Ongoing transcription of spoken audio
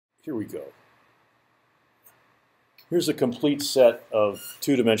here we go. Here's a complete set of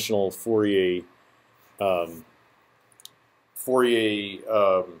two-dimensional Fourier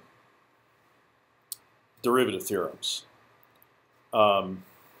derivative theorems.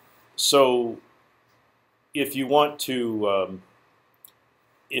 So if you want to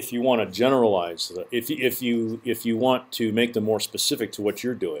generalize, if you want to make them more specific to what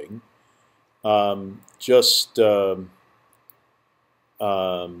you're doing, just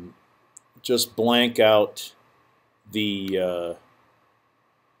blank out the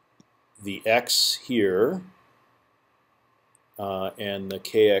x here and the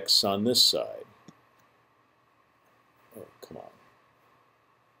kx on this side. Oh, come on.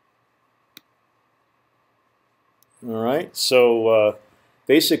 All right. So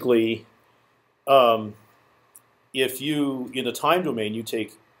basically, if you in the time domain you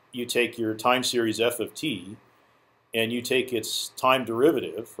take your time series f of t, and you take its time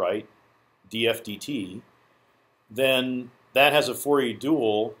derivative, right, df dt, then that has a Fourier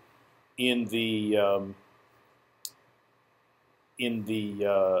dual in the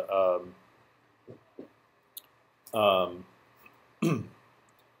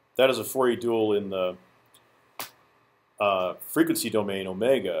that is a Fourier dual in the frequency domain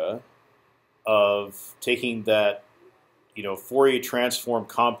omega of taking that Fourier transform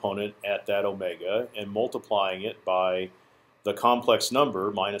component at that omega and multiplying it by the complex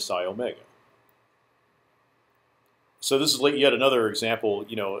number minus I omega. So this is yet another example.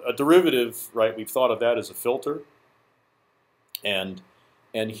 A derivative, right? We've thought of that as a filter, and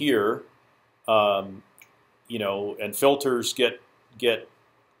here, and filters get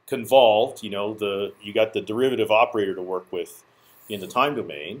convolved. You got the derivative operator to work with in the time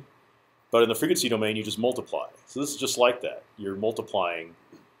domain, but in the frequency domain you just multiply. So this is just like that. You're multiplying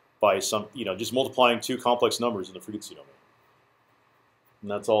by some, just multiplying two complex numbers in the frequency domain,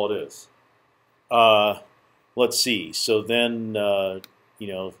 and that's all it is. Let's see. So then, the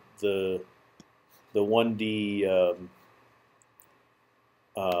 1D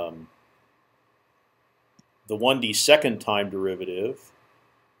the 1D second time derivative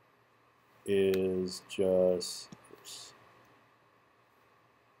is just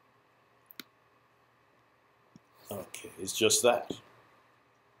it's just that.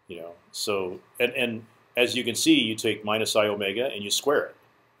 So and as you can see, you take minus I omega and you square it.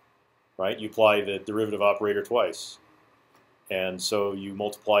 Right? You apply the derivative operator twice, and so you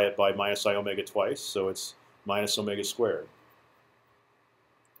multiply it by minus I omega twice, so it's minus omega squared.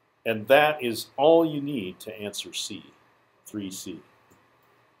 And that is all you need to answer C, 3C.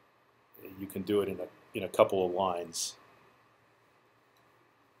 You can do it in a couple of lines.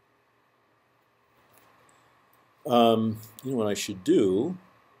 What I should do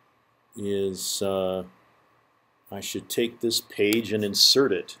is I should take this page and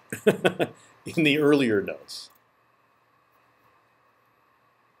insert it in the earlier notes.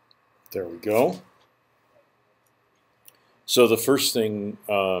 There we go. So the first thing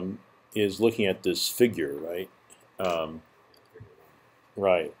is looking at this figure, right?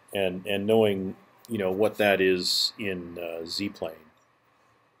 Right, and knowing what that is in z-plane.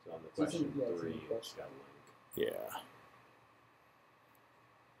 So on the question 3, it's got link. Yeah.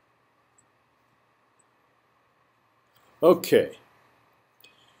 Okay.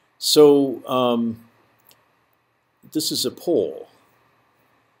 So this is a pole.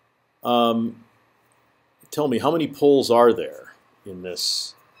 Tell me, how many poles are there in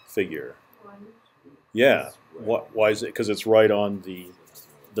this figure? One. Yeah. Why is it? Because it's right on the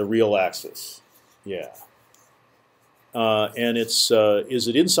real axis. Yeah. And it's is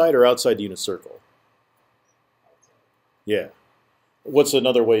it inside or outside the unit circle? Yeah. What's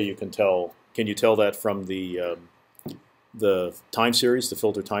another way you can tell? Can you tell that from the time series, the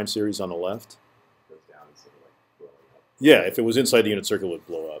filter time series on the left? Goes down instead of like blowing up. Yeah, if it was inside the unit circle, it would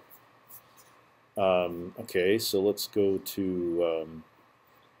blow up. Okay, so let's go to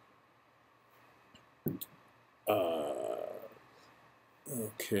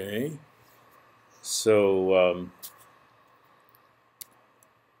okay. So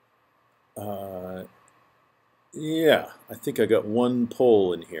yeah, I think I got one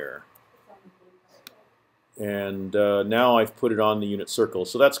pole in here. And now I've put it on the unit circle,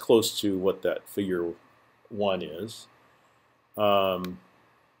 so that's close to what that figure 1 is.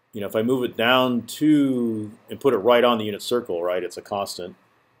 If I move it down to and put it right on the unit circle, right, it's a constant,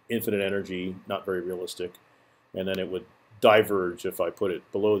 infinite energy, not very realistic, and then it would diverge if I put it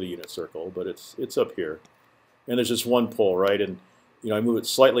below the unit circle, but it's up here, and there's just one pole, right, and I move it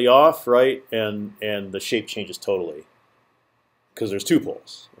slightly off, right, and the shape changes totally because there's two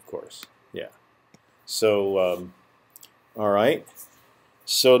poles, of course, yeah. So all right,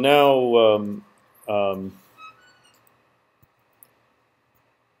 So now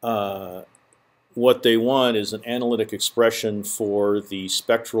what they want is an analytic expression for the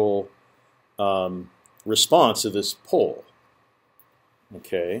spectral response of this pole.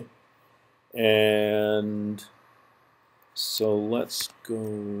 Okay, and so let's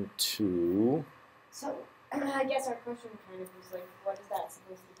go to. So I guess our question kind of was like, what is that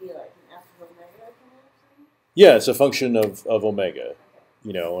supposed to be like? An f of omega kind of thing? Yeah, it's a function of omega, Okay.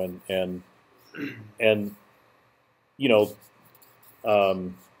 you know, and you know,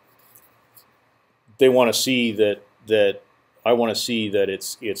 they want to see that I want to see that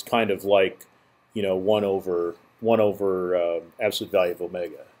it's kind of like, you know, one over absolute value of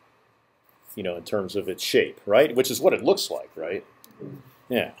omega, you know, in terms of its shape, right? Which is what it looks like, right?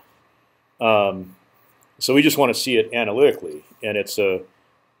 Yeah. So we just want to see it analytically, and it's a,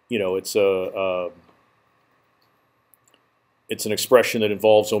 you know, it's an expression that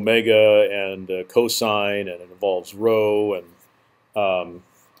involves omega and cosine, and it involves rho, and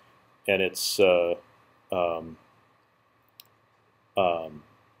it's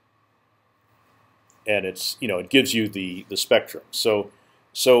and it's, you know, it gives you the spectrum. So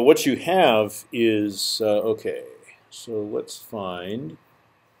what you have is okay. So let's find.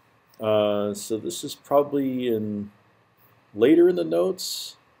 So this is probably later in the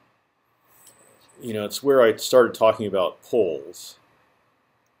notes. You know, it's where I started talking about poles.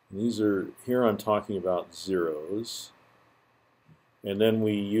 And here I'm talking about zeros, and then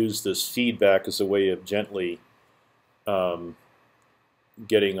we use this feedback as a way of gently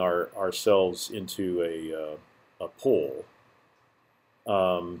getting ourselves into a pole.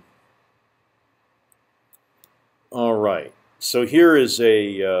 All right. So here is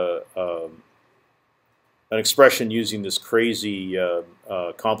an expression using this crazy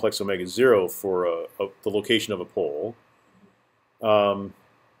complex omega 0 for the location of a pole, and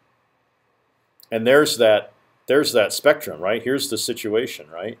there's that spectrum, right? Here's the situation,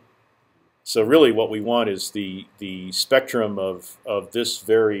 right? So really, what we want is the spectrum of this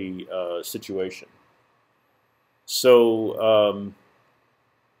very situation. So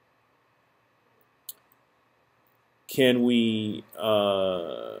can we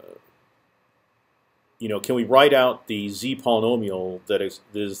you know, can we write out the z polynomial that is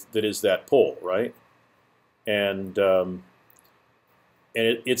that pole, right? And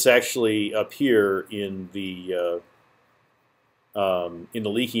it's actually up here in the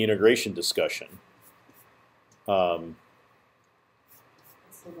leaky integration discussion. It's the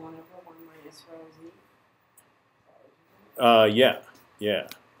 1 over 1 minus rho z. Yeah.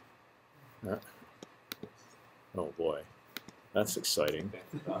 Oh boy, that's exciting.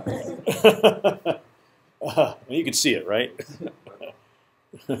 You can see it, right?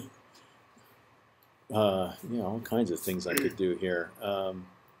 You know, all kinds of things I could do here.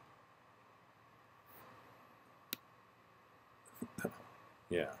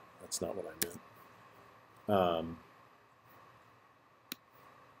 Yeah, that's not what I meant.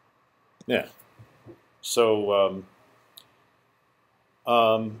 Yeah. So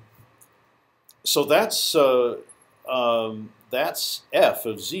so that's f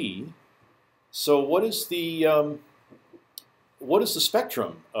of z. So what is the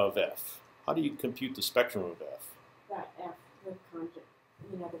spectrum of f? How do you compute the spectrum of f? That f, the conjugate,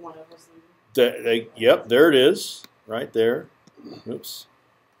 you know, the 1 over z. Yep, there it is, right there. Oops.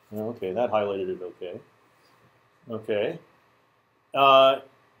 Okay, that highlighted it. Okay. Okay.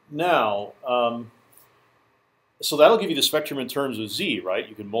 Now, so that'll give you the spectrum in terms of z, right?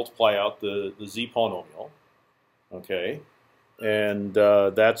 You can multiply out the z polynomial. Okay, and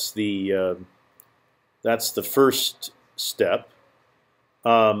that's the first step.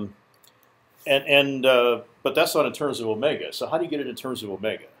 But that's not in terms of omega. So how do you get it in terms of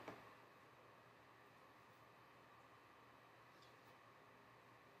omega?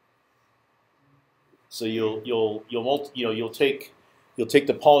 So you'll take the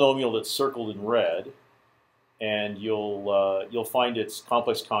polynomial that's circled in red, and you'll find its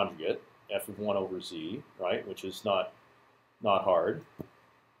complex conjugate, f of 1 over z, right, which is not hard.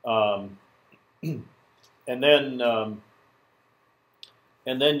 And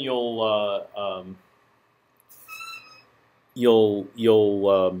then you'll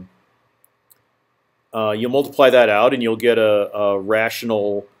multiply that out, and you'll get a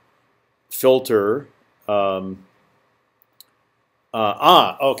rational filter.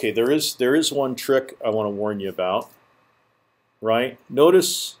 Okay. There is one trick I want to warn you about. Right.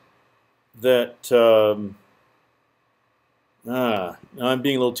 Notice that I'm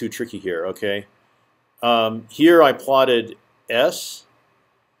being a little too tricky here. Okay. Here I plotted S,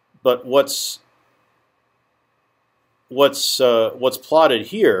 but what's what's plotted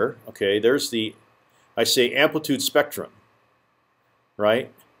here? Okay, there's the, I say amplitude spectrum,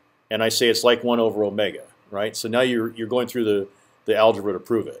 right? And I say it's like 1 over omega, right? So now you're going through the algebra to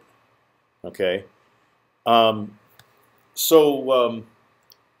prove it. Okay. I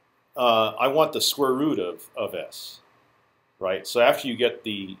want the square root of S, right? So after you get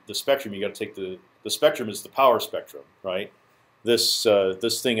the spectrum, you got to take the spectrum is the power spectrum, right? This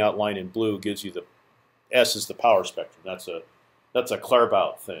thing outlined in blue gives you the S is the power spectrum. That's a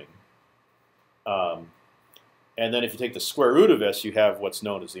Claerbout thing. And then if you take the square root of S, you have what's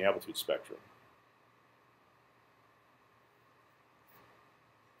known as the amplitude spectrum.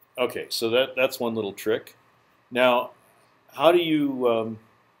 Okay, so that's one little trick. Now, how do you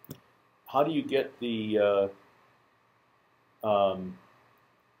get the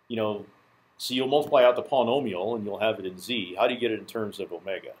you know, so you'll multiply out the polynomial and you'll have it in Z. How do you get it in terms of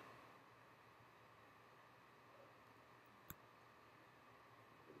omega?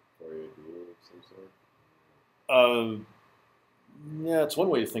 Fourier dual of some sort. Yeah, it's one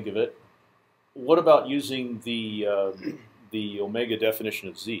way to think of it. What about using the omega definition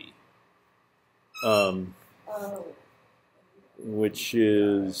of Z, which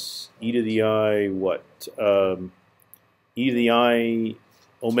is e to the I what? E to the I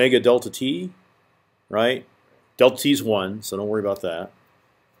omega delta t, right? Delta t is 1, so don't worry about that.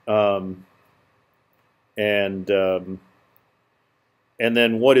 And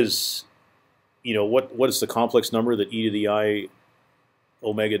then what is, what is the complex number that e to the I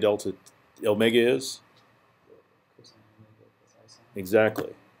omega delta omega is?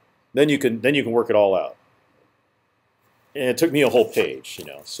 Exactly. Then you can work it all out. And it took me a whole page,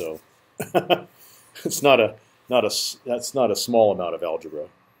 so it's that's not a small amount of algebra.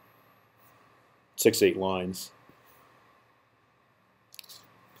 6-8 lines.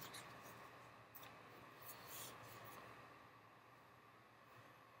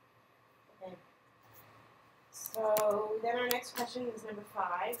 Okay. So then our next question is number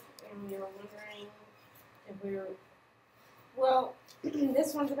 5, and we were wondering if we were, well,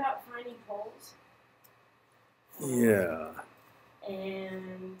 this one's about finding poles. Yeah.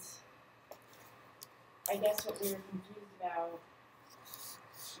 And I guess what we were confused about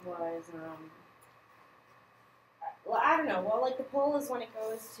was, well, I don't know. Well, like the pole is when it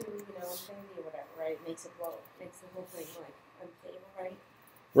goes to, infinity or whatever, right? It makes it blow, makes the whole thing like unstable, right?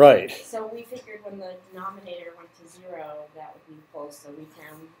 Right. So we figured when the denominator went to 0, that would be close. So we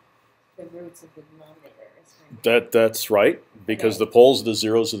found the roots of the denominator. That's right, because the poles are the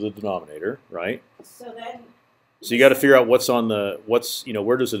zeros of the denominator, right? So then. So you got to figure out where does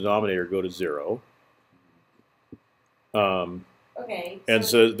the denominator go to 0? Okay. And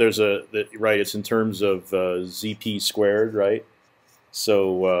so there's right. It's in terms of ZP squared, right?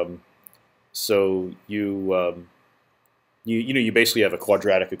 So you basically have a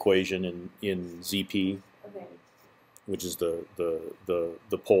quadratic equation in ZP, okay, which is the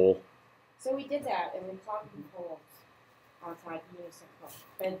pole. So we did that, and we plotted the poles outside the unit circle.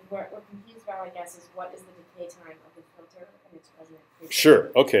 But what we're confused about, I guess, is what is the decay time of the filter and its resonant frequency? Sure.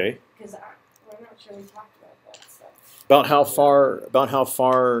 Okay. Because we're not sure we talked about that stuff. About how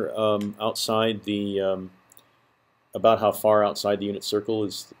far outside the unit circle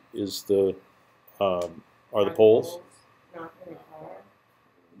is the are the poles? Not very far.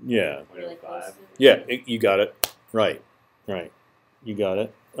 Yeah. Really close to. Yeah, you got it. Right. You got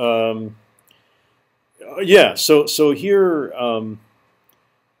it. Yeah. So here, I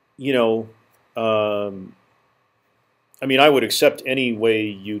mean, I would accept any way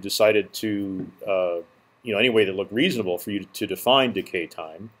you decided to, any way that looked reasonable for you to define decay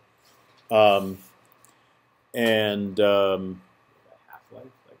time, and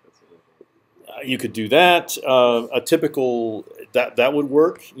you could do that. A typical that would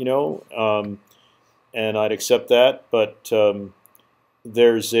work, and I'd accept that. But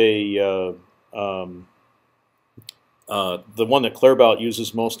there's the one that Claerbout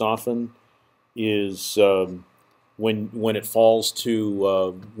uses most often is when it falls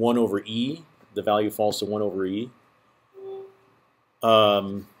to 1 over e. The value falls to 1 over e.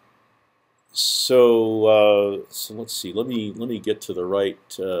 So let's see. Let me get to the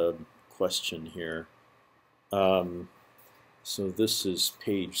right question here. So this is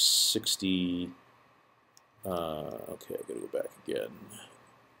page 60. Okay, I gotta go back again.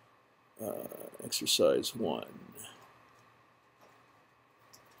 Exercise 1.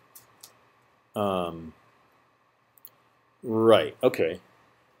 Right. Okay.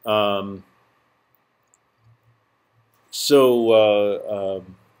 So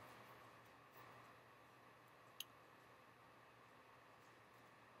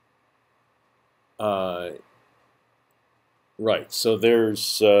Right. So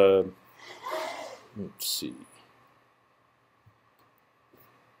there's let's see.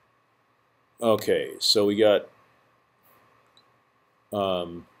 Okay, so we got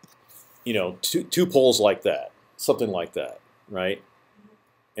you know, two poles like that, something like that, right?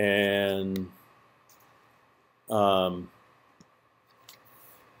 And so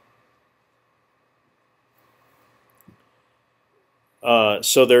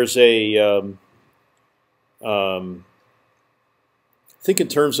there's a think in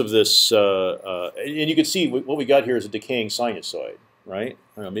terms of this, and you can see what we got here is a decaying sinusoid, right?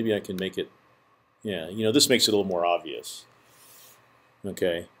 Maybe I can make it. Yeah, you know, this makes it a little more obvious.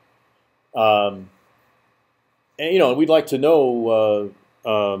 Okay, and you know, we'd like to know.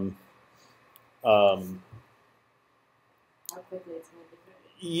 How quickly it's going to decay.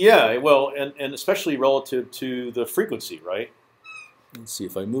 Yeah, well, and especially relative to the frequency, right? Let's see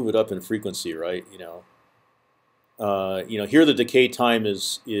if I move it up in frequency, right? You know, here the decay time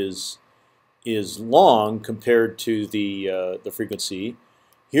is long compared to the frequency.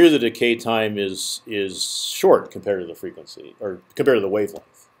 Here the decay time is short compared to the frequency, or compared to the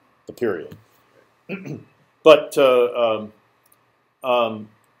wavelength, the period. But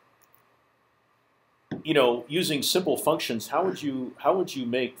you know, using simple functions, how would you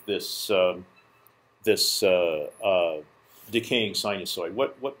make this decaying sinusoid?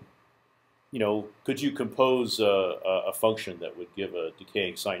 What you know, could you compose a function that would give a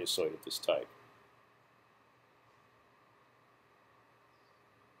decaying sinusoid of this type?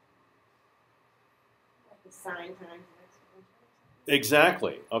 Like the sine times an exponential.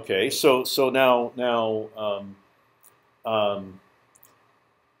 Exactly. Okay. So now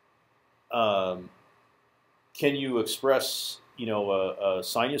can you express, you know, a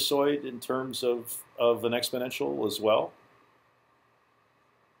sinusoid in terms of an exponential as well?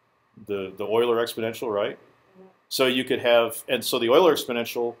 The Euler exponential, right? Yeah. So you could have, and so the Euler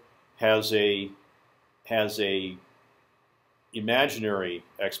exponential has a imaginary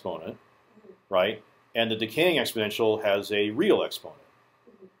exponent, right? And the decaying exponential has a real exponent.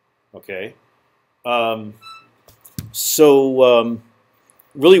 Okay. So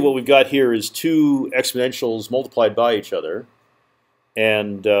really, what we've got here is two exponentials multiplied by each other,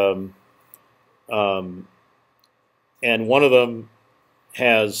 and one of them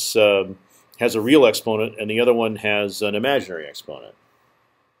has a real exponent, and the other one has an imaginary exponent.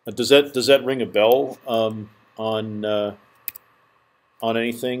 Does that ring a bell on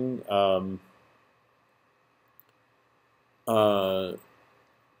anything?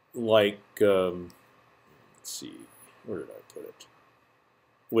 Like let's see, where did I put it?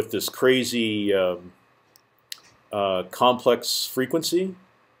 With this crazy complex frequency,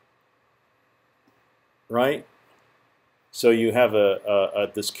 right? So you have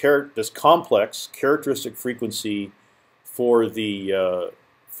this complex characteristic frequency for the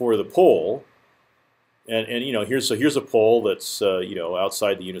pole, and you know, here's a pole that's you know,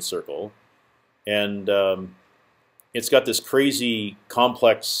 outside the unit circle, and it's got this crazy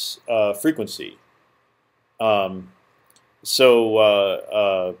complex frequency. What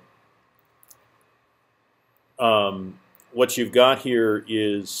you've got here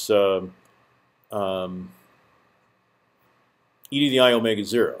is e to the I omega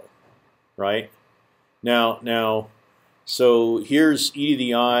 0, right? Now, so here's e to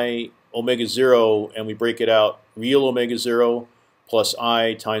the I omega 0, and we break it out real omega 0 plus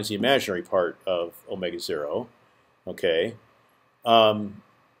I times the imaginary part of omega 0. Okay, and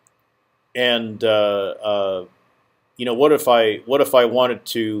you know, what if I wanted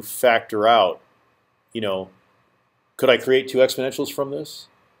to factor out? You know, could I create two exponentials from this?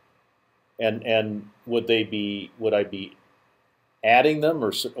 And would I be adding them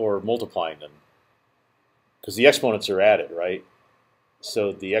or multiplying them? Because the exponents are added, right?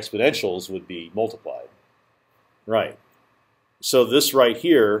 So the exponentials would be multiplied, right? So this right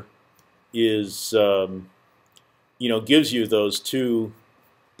here is you know, gives you those two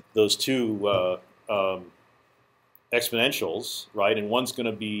exponentials, right? And one's going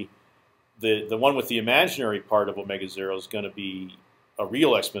to be the one with the imaginary part of omega 0 is going to be a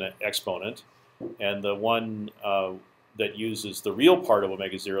real exponent, and the one that uses the real part of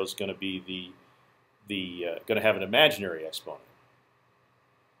omega 0 is going to be going to have an imaginary exponent,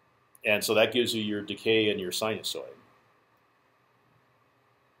 and so that gives you your decay and your sinusoid.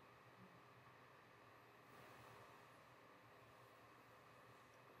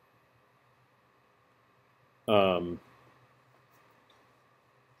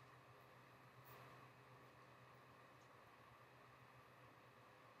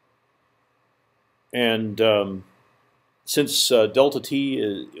 And since delta t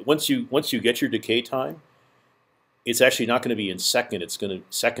is, once you get your decay time, it's actually not going to be in seconds. It's going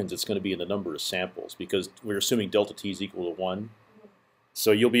to be in the number of samples because we're assuming delta t is equal to 1.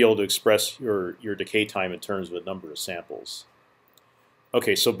 So you'll be able to express your decay time in terms of a number of samples.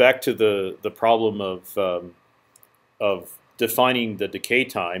 Okay, so back to the problem of defining the decay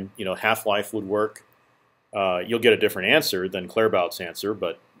time. You know, half-life would work. You'll get a different answer than Claerbout's answer,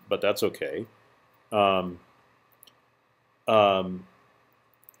 but that's okay.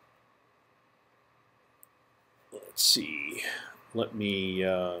 Let's see. Let me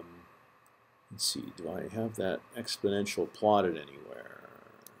let's see. Do I have that exponential plotted anywhere?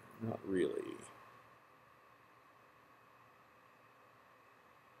 Not really.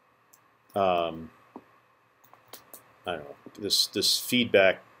 I don't know. This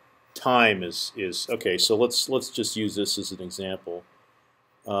feedback time is okay. So let's just use this as an example.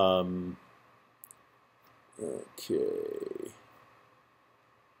 Okay.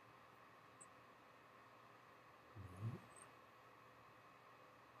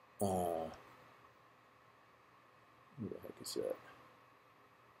 Who the heck is that?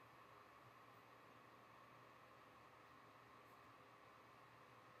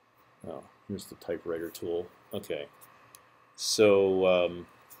 Oh, here's the typewriter tool. Okay, so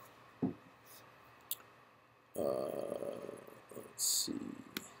let's see.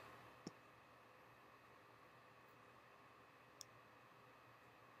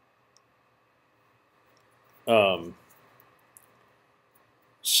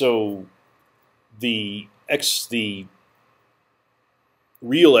 So the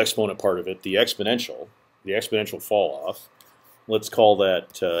real exponent part of it, the exponential fall off. Let's call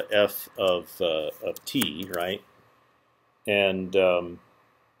that f of t, right? And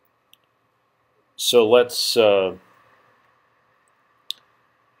so let's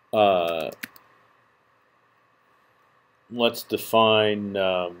define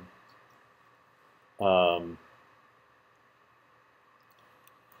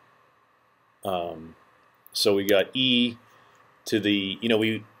so we got e to the, you know,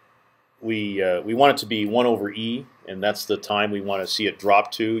 we want it to be 1 over e, and that's the time we want to see it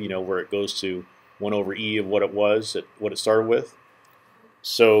drop to, you know, where it goes to 1 over e of what it was, what it started with.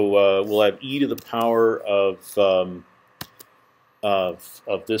 So we'll have e to the power of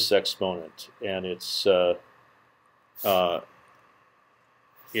this exponent, and it's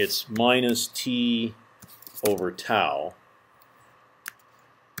minus t over tau.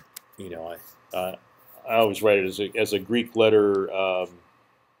 You know, I always write it as a Greek letter, a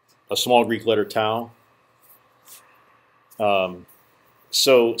small Greek letter tau.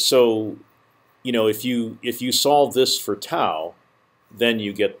 So you know, if you solve this for tau, then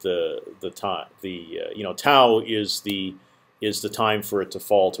you get the time. You know, tau is the time for it to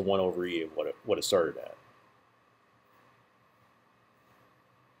fall to 1 over e of what it started at.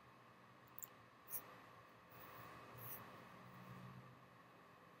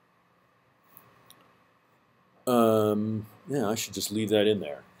 Yeah, I should just leave that in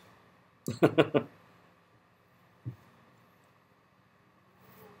there.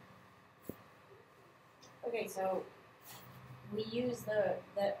 Okay, so we use the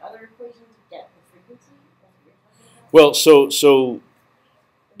other equation to get the frequency. That's what you're talking about? Well, so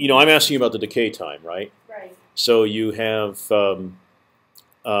you know, I'm asking about the decay time, right? Right. So you have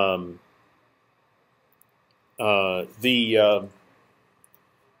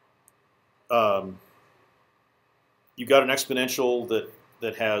you've got an exponential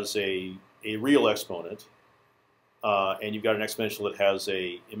that has a real exponent, and you've got an exponential that has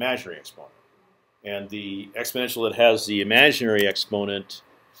a imaginary exponent. And the exponential that has the imaginary exponent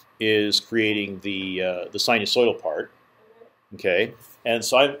is creating the sinusoidal part. Okay, and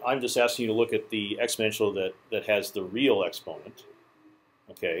so I'm just asking you to look at the exponential that has the real exponent.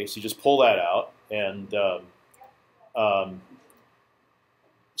 Okay, so you just pull that out, and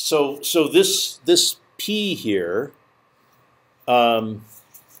so this p here,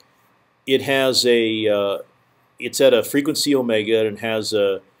 it has it's at a frequency omega, and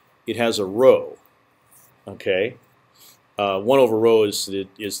it has a rho. Okay, 1 over rho is the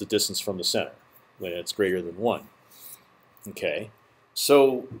distance from the center when it's greater than 1. Okay,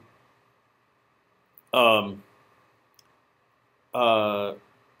 so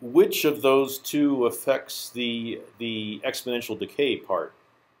which of those two affects the exponential decay part?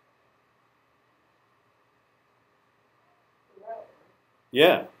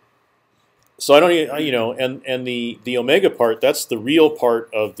 Yeah. So I don't even, you know, and the omega part, that's the real part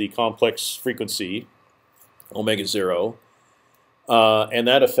of the complex frequency, omega 0, and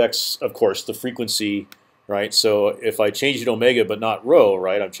that affects, of course, the frequency, right? So if I change it to omega but not rho,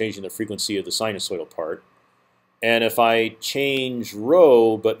 right, I'm changing the frequency of the sinusoidal part. And if I change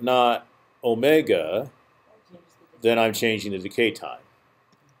rho but not omega, then I'm changing the decay time.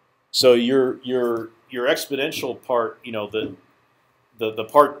 So your exponential part, you know, the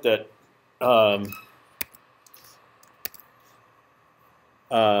part that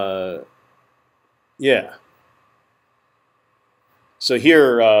yeah. So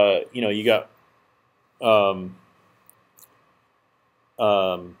here, you know, you got you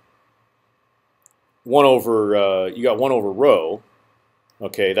got 1 over rho.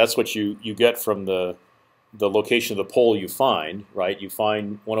 Okay, that's what you get from the location of the pole you find, right? You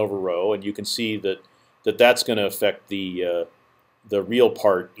find 1 over rho, and you can see that's going to affect the real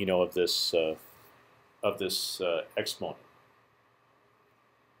part, you know, of this exponent.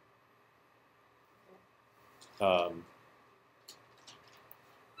 All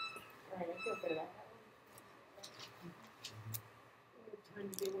right, I feel good about that one. Time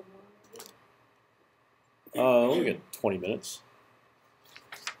to do one more. We got 20 minutes.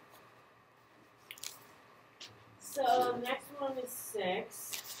 So next one is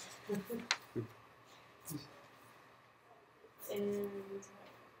 6. And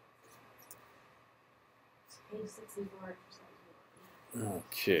page 64.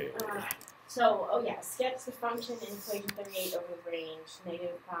 Okay. So, oh yeah, sketch the function in equation 38 over the range,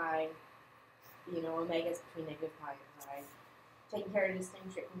 negative pi, you know, omega is between negative pi and pi. Taking care to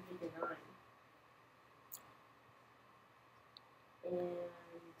distinguish it from figure 9. And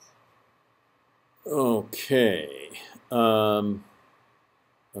okay.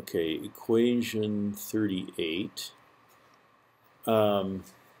 Okay, equation 38.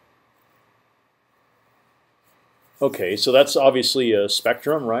 Okay, so that's obviously a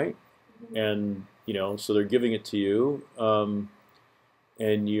spectrum, right? And you know, so they're giving it to you,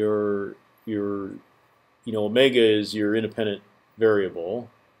 and your you know, omega is your independent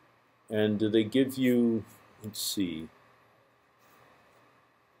variable, and do they give you? Let's see.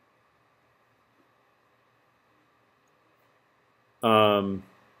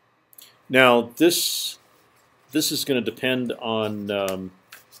 Now this is going to depend on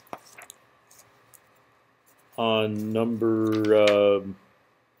number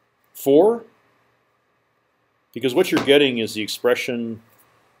 4, because what you're getting is the expression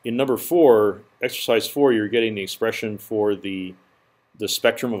in number 4, exercise 4. You're getting the expression for the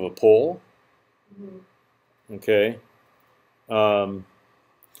spectrum of a pole. Okay.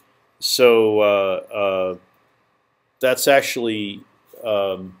 So that's actually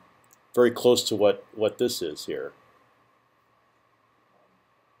very close to what this is here.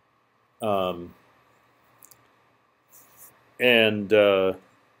 And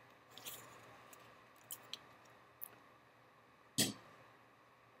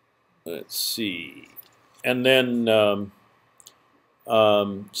let's see, and then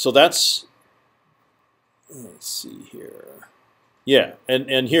so that's, let's see here, yeah,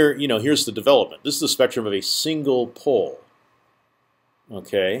 and here, you know, here's the development. This is the spectrum of a single pole.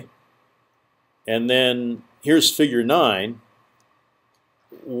 Okay, and then here's figure 9.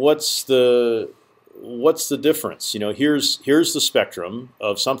 What's the difference? You know, here's the spectrum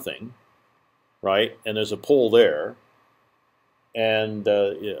of something, right? And there's a pole there, and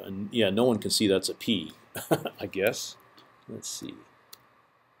yeah, no one can see that's a P, I guess. Let's see.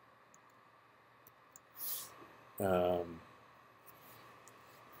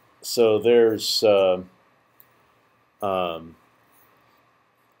 So there's the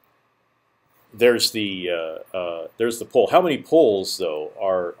pole. How many poles though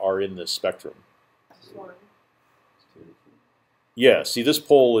are in this spectrum? 1. Yeah. See, this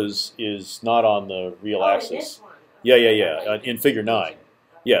pole is not on the real axis. In this one. Yeah. In figure 9.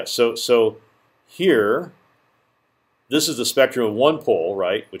 Yeah. So here, this is the spectrum of 1 pole,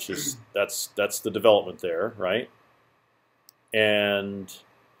 right? Which is that's the development there, right? And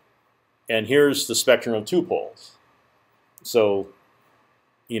here's the spectrum of 2 poles. So,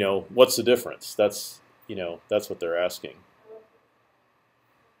 you know, what's the difference? That's, you know, that's what they're asking.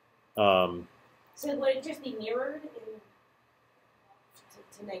 So would it just be mirrored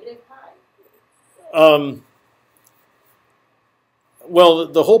to negative pi? Well,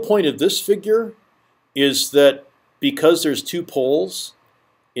 the whole point of this figure is that because there's 2 poles,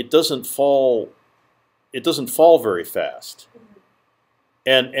 it doesn't fall very fast,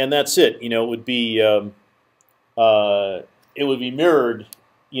 and that's it. You know, it would be mirrored,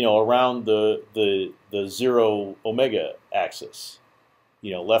 you know, around the 0 omega axis,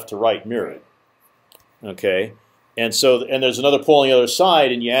 you know, left to right mirrored. Okay, and there's another pole on the other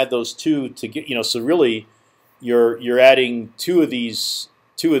side, and you add those 2 to get, you know, so really you're adding 2 of these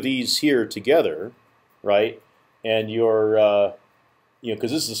here together, right? And you're you know, because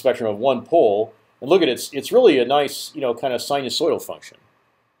this is a spectrum of 1 pole, and look at it, it's really a nice, you know, kind of sinusoidal function.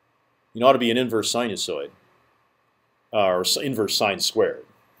 You know, it ought to be an inverse sinusoid. or inverse sine squared.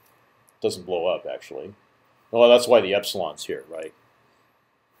 Doesn't blow up actually. Well, that's why the epsilon's here, right?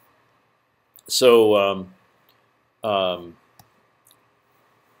 So.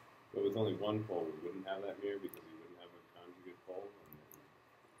 But with only one pole, we wouldn't have that mirror because we wouldn't have a conjugate pole,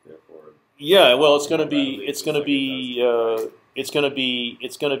 and therefore. Yeah, well, it's going to be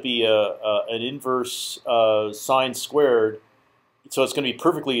an inverse sine squared, so it's going to be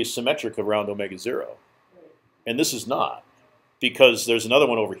perfectly symmetric around omega 0, and this is not, because there's another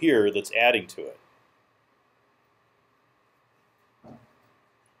one over here that's adding to it.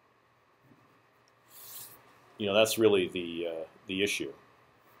 You know, that's really the issue.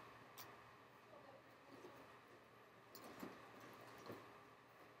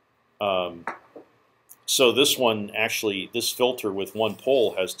 So this one actually, this filter with one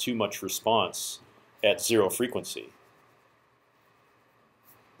pole has too much response at 0 frequency.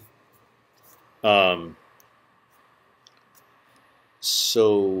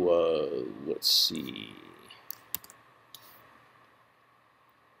 So let's see.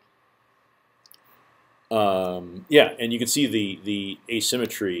 Yeah, and you can see the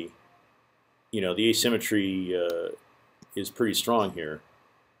asymmetry. You know, the asymmetry is pretty strong here.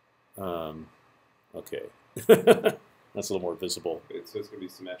 Okay, that's a little more visible. So it's going to be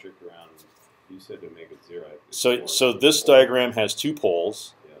symmetric around. You said omega 0. So this diagram has 2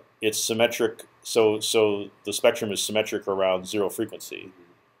 poles. Yeah. It's symmetric. So the spectrum is symmetric around 0 frequency.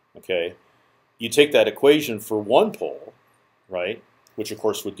 Mm-hmm. Okay, you take that equation for one pole, right? Which of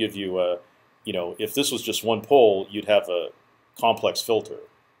course would give you a, you know, if this was just one pole, you'd have a complex filter,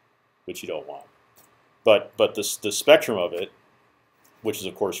 which you don't want. But the spectrum of it, which is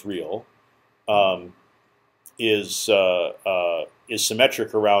of course real, is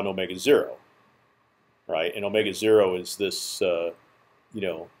symmetric around omega 0, right? And omega 0 is this, you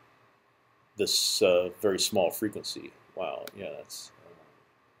know, this very small frequency. Wow, yeah, that's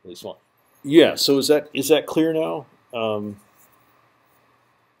really small. Yeah. So is that clear now?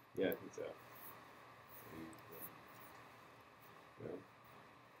 Yeah, I think so.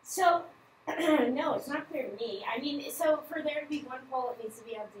 So, no, it's not clear to me. I mean, so for there to be one pole, it needs to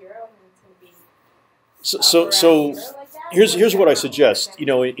be on 0, and then it's going to be. So like that? here's what I suggest. You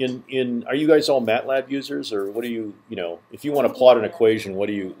know, in are you guys all MATLAB users, or what do you know? If you want to plot an equation, what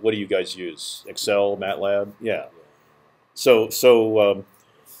do you guys use? Excel, MATLAB, yeah. So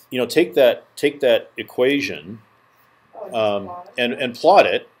you know, take that equation and plot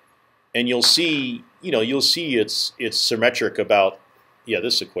it, and you'll see it's symmetric about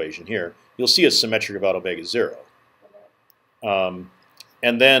this equation here. You'll see it's symmetric about omega 0.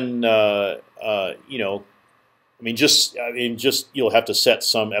 And then you know, I mean, just you'll have to set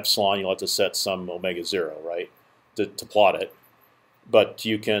some epsilon. You'll have to set some omega 0, right, to plot it. But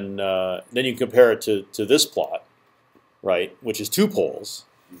you can then you compare it to this plot, right, which is 2 poles,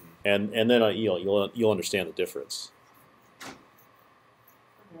 and then you'll understand the difference.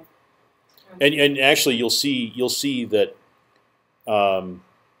 And actually, you'll see that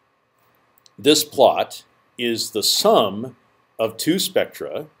this plot is the sum of 2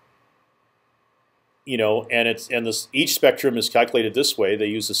 spectra. You know, and each spectrum is calculated this way. They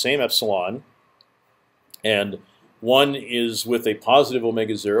use the same epsilon, and one is with a positive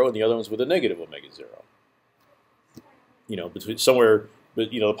omega 0, and the other one's with a negative omega 0. You know, between somewhere,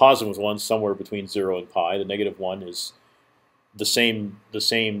 but you know, the positive one's somewhere between 0 and pi. The negative one is the same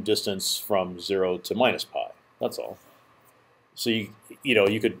distance from 0 to minus pi. That's all. So you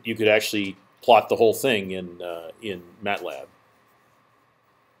could actually plot the whole thing in MATLAB.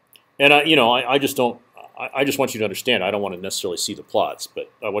 And I just don't. I just want you to understand. I don't want to necessarily see the plots,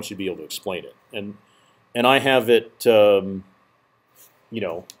 but I want you to be able to explain it. And I have it, you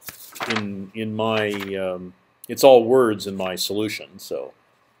know, in my. It's all words in my solution, so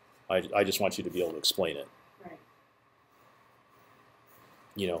I just want you to be able to explain it. Right.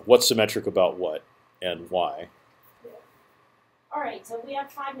 You know, what's symmetric about what and why. Yeah. All right, so we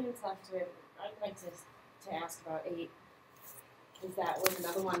have 5 minutes left. So I'd like to ask about 8. Is that was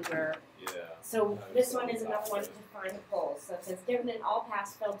another one where? Yeah. So this one is another one to find the poles. So it says given an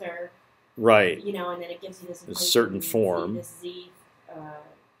all-pass filter. Right. You know, and then it gives you this a certain form. This Z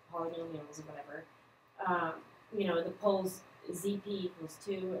polynomials or whatever. You know, the poles ZP equals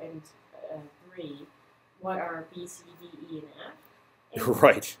 2 and 3. What are B, C, D, E, and F? And,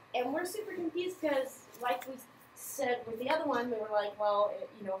 right. And we're super confused because, like we said with the other one, we were like, well,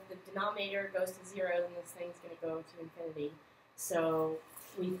 you know, if the denominator goes to 0, then this thing's going to go to infinity. So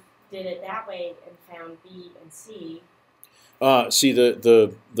we did it that way and found B and C. See,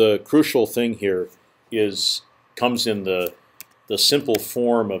 the crucial thing here comes in the simple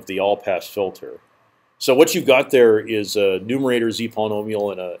form of the all-pass filter. So what you've got there is a numerator z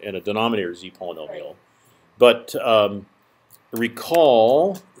polynomial and a denominator z polynomial. Right. But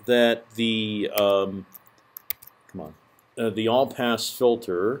recall that the the all-pass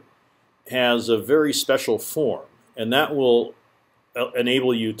filter has a very special form, and that will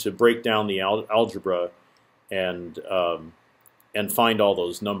enable you to break down the algebra and find all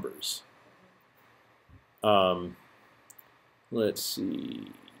those numbers. Let's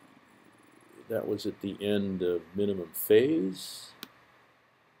see. That was at the end of minimum phase,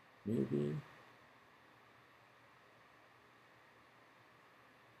 maybe.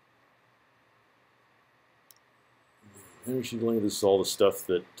 Energy length. This is all the stuff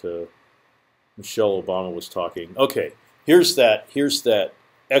that Michelle Obama was talking. Okay, here's that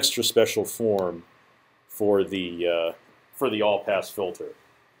extra special form for the all-pass filter.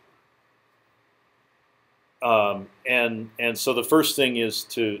 And so the first thing is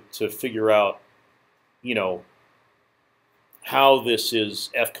to figure out, you know, how this is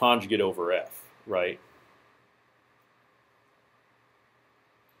f conjugate over f, right?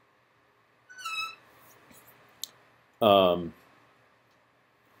 And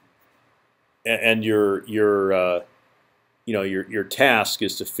your task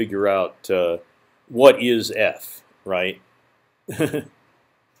is to figure out what is f, right?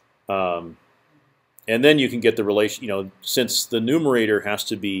 And then you can get the relation. You know, since the numerator has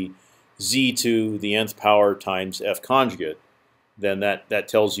to be z to the nth power times f conjugate, then that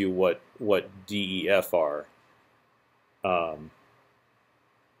tells you what DEF are.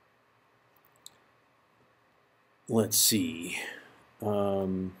 Let's see.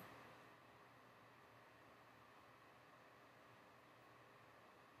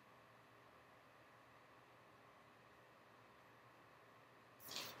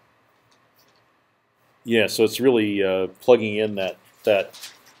 Yeah, so it's really plugging in that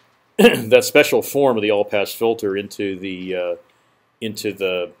that special form of the all-pass filter into the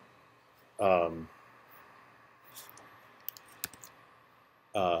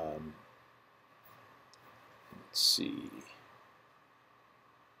let's see.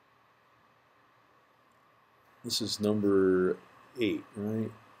 This is number 8, right?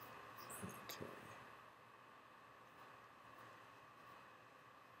 Okay.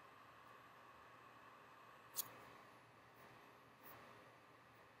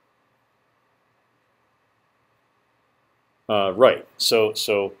 Right. So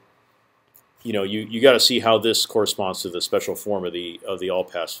you know you got to see how this corresponds to the special form of the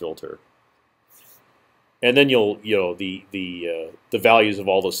all-pass filter, and then the values of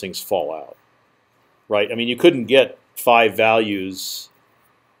all those things fall out, right? I mean, you couldn't get 5 values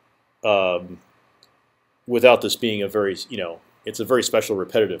without this being a very it's a very special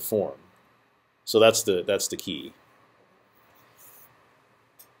repetitive form. So that's the key.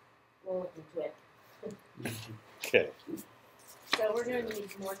 We'll look into it. Okay. So we're going to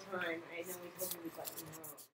need more time. I know we told you we'd let you know.